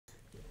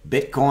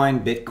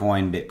Bitcoin,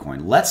 Bitcoin,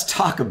 Bitcoin. Let's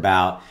talk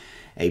about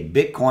a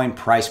Bitcoin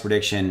price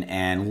prediction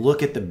and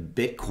look at the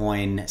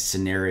Bitcoin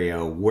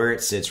scenario where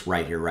it sits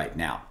right here, right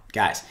now.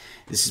 Guys,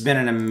 this has been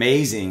an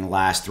amazing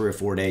last 3 or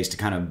 4 days to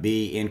kind of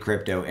be in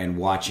crypto and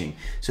watching.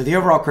 So the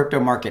overall crypto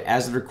market,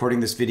 as of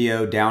recording this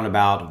video, down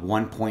about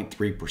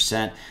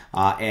 1.3%.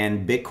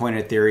 And Bitcoin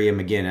and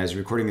Ethereum, again, as of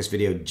recording this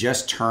video,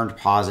 just turned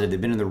positive.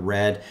 They've been in the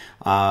red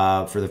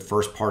for the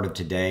first part of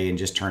today and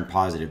just turned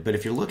positive. But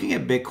if you're looking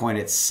at Bitcoin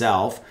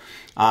itself,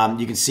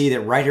 you can see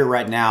that right here,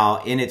 right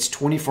now, in its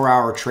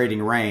 24-hour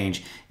trading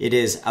range, it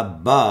is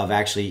above.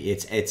 Actually,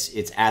 it's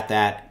at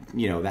that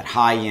that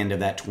high end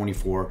of that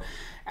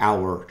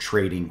 24-hour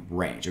trading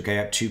range. Okay,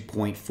 up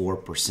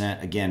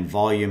 2.4%. Again,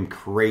 volume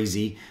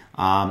crazy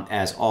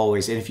as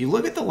always. And if you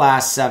look at the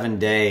last 7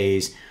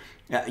 days,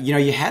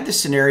 you had the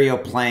scenario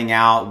playing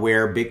out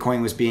where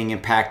Bitcoin was being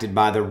impacted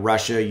by the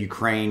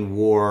Russia-Ukraine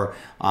war,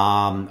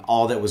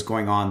 all that was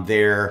going on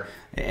there.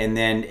 And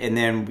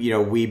then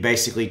we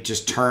basically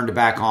just turned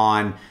back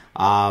on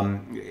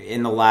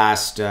in the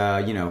last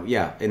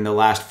in the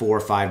last 4 or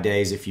 5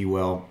 days, if you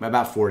will,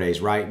 about 4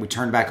 days, right? We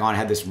turned back on,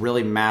 had this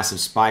really massive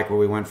spike where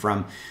we went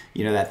from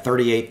that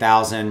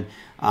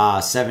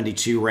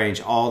 38,072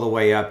 range all the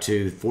way up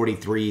to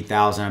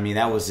 43,000. I mean,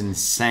 that was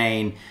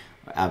insane.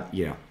 That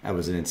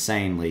was an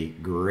insanely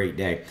great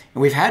day.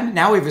 And we've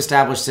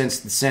established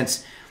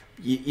since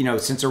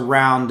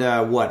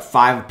around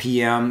 5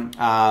 p.m.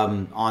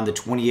 On the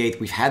 28th,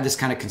 we've had this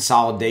kind of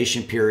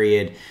consolidation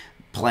period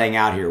playing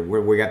out here where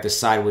we got this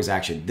sideways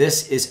action.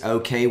 This is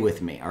okay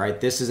with me, all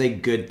right? This is a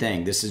good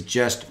thing. This is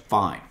just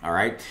fine, all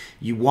right?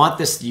 You want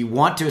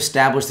to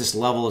establish this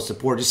level of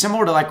support, just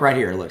similar to like right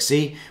here. Look,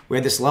 see, we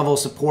had this level of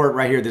support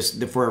right here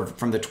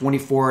from the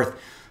 24th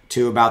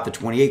to about the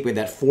 28th. We had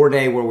that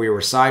 4-day where we were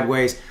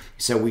sideways,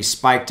 so we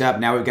spiked up.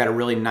 Now we've got a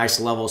really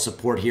nice level of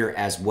support here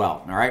as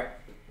well, all right?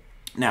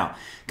 Now,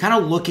 kind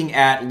of looking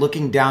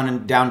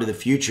down to the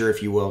future,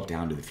 if you will,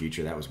 down to the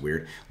future, that was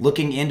weird.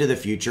 Looking into the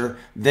future,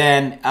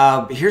 then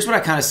here's what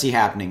I kind of see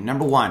happening.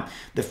 Number one,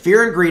 the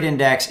fear and greed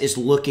index is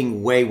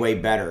looking way, way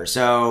better.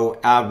 So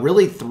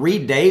really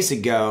 3 days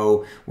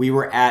ago, we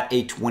were at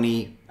a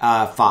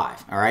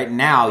 25. All right.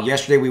 Now,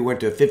 yesterday we went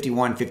to a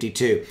 51,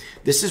 52.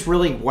 This is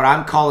really what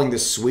I'm calling the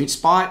sweet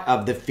spot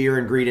of the fear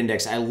and greed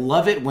index. I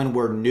love it when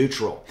we're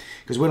neutral,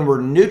 because when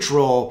we're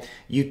neutral,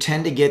 you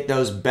tend to get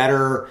those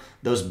better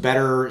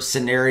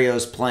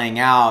scenarios playing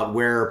out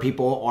where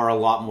people are a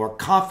lot more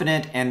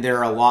confident and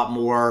they're a lot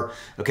more,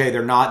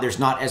 there's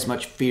not as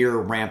much fear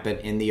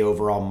rampant in the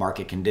overall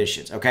market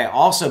conditions. Okay.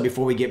 Also,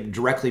 before we get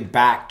directly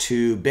back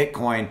to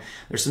Bitcoin,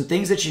 there's some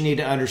things that you need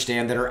to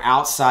understand that are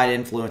outside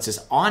influences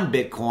on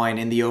Bitcoin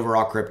in the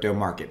overall crypto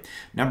market.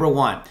 Number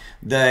one,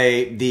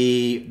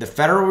 the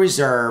Federal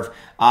Reserve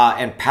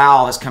and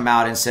Powell has come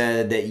out and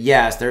said that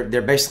yes,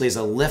 there basically is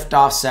a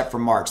liftoff set for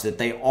March, that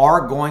they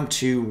are going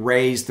to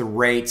raise the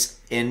rates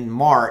in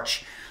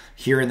March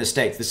here in the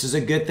States. This is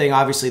a good thing.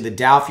 Obviously, the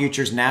Dow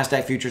futures,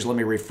 NASDAQ futures, let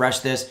me refresh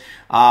this,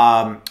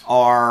 apologize.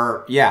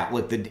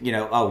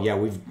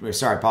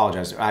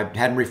 I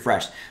hadn't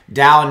refreshed.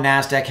 Dow and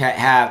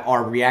NASDAQ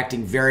are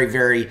reacting very,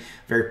 very,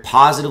 very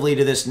positively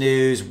to this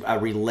news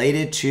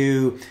related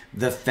to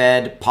the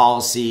Fed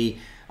policy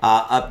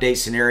update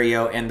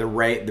scenario and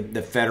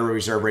the Federal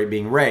Reserve rate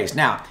being raised.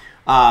 Now,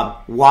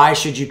 why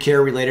should you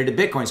care related to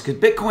Bitcoins? Because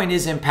Bitcoin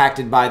is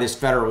impacted by this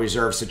Federal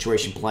Reserve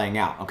situation playing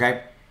out,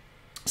 okay?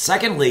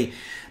 Secondly,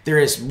 there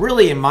has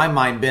really, in my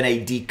mind, been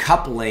a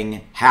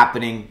decoupling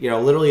happening,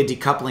 literally a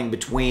decoupling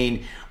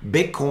between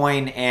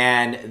Bitcoin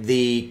and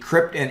the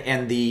crypto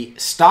and the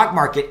stock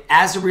market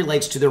as it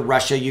relates to the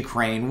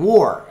Russia-Ukraine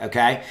war,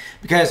 okay?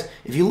 Because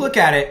if you look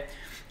at it,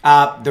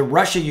 the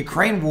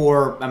Russia-Ukraine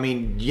war, I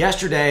mean,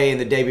 yesterday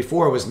and the day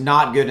before was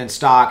not good in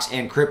stocks,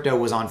 and crypto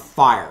was on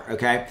fire,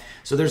 okay?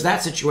 So there's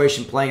that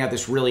situation playing out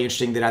that's really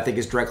interesting that I think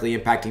is directly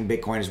impacting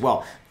Bitcoin as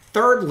well.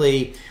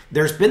 Thirdly,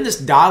 there's been this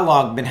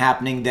dialogue been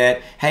happening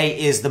that,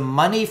 hey, is the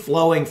money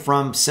flowing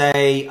from,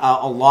 say,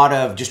 a lot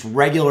of just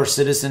regular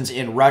citizens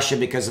in Russia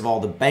because of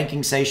all the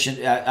banking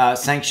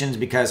sanctions,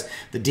 because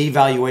the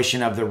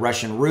devaluation of the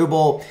Russian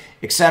ruble,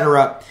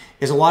 etc.,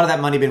 is a lot of that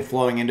money been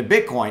flowing into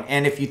Bitcoin?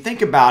 And if you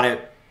think about it,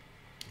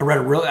 I read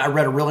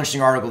a real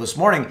interesting article this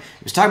morning.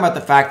 It was talking about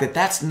the fact that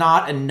that's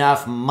not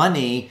enough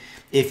money,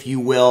 if you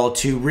will,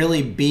 to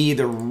really be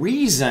the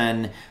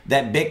reason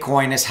that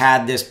Bitcoin has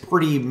had this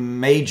pretty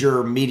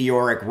major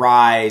meteoric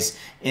rise,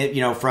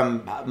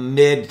 from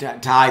mid to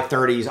high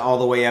 30s all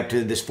the way up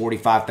to this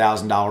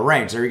 $45,000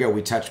 range. There you go.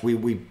 We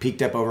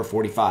peaked up over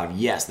 45.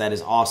 Yes, that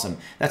is awesome.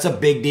 That's a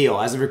big deal.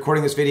 As of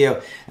recording this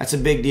video, that's a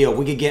big deal.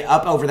 We could get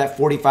up over that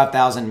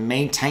 45,000,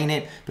 maintain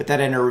it, put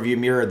that in a review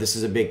mirror. This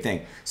is a big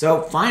thing.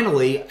 So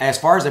finally, as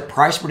far as the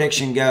price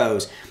prediction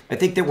goes, I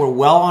think that we're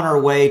well on our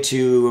way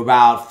to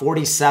about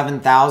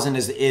 47,000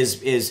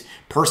 is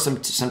per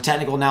some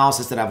technical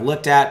analysis that I've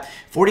looked at.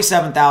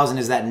 47,000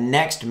 is that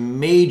next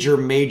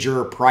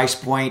major price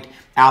point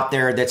out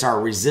there. That's our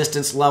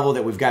resistance level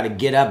that we've got to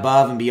get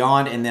above and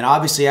beyond. And then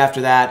obviously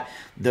after that,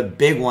 the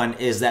big one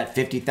is that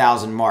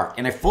 50,000 mark.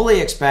 And I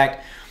fully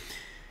expect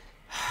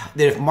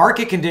that if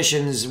market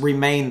conditions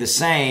remain the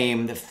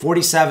same, that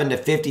 47 to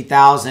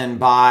 50,000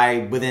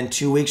 by within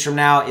 2 weeks from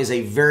now is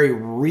a very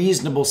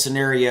reasonable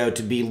scenario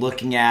to be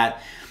looking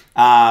at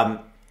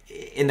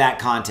in that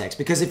context.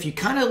 Because if you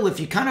kind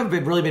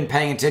of really been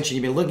paying attention,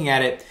 you've been looking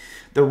at it,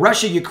 the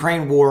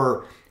Russia-Ukraine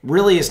war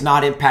really is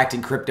not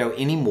impacting crypto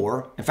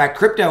anymore. In fact,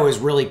 crypto is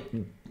really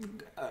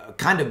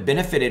kind of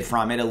benefited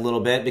from it a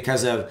little bit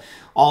because of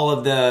all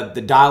of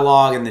the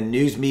dialogue and the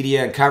news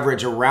media and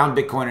coverage around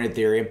Bitcoin and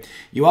Ethereum.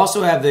 You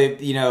also have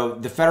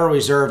the Federal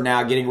Reserve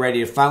now getting ready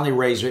to finally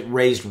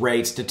raise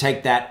rates to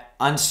take that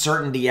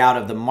uncertainty out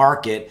of the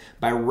market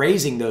by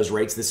raising those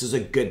rates. This is a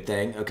good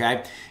thing,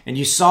 okay? And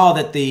you saw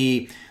that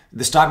the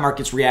stock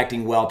market's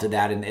reacting well to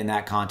that in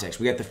that context.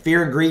 We got the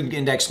fear and greed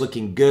index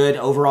looking good,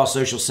 overall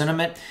social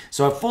sentiment.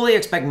 So I fully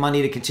expect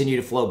money to continue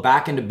to flow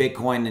back into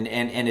Bitcoin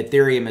and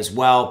Ethereum as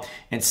well,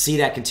 and see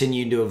that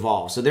continue to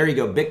evolve. So there you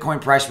go.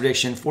 Bitcoin price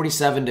prediction,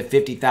 47 to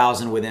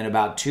 50,000 within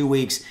about 2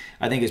 weeks,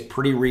 I think is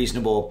pretty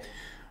reasonable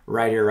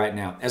right here, right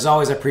now. As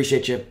always, I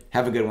appreciate you.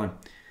 Have a good one.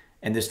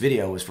 And this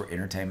video was for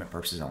entertainment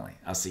purposes only.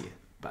 I'll see you.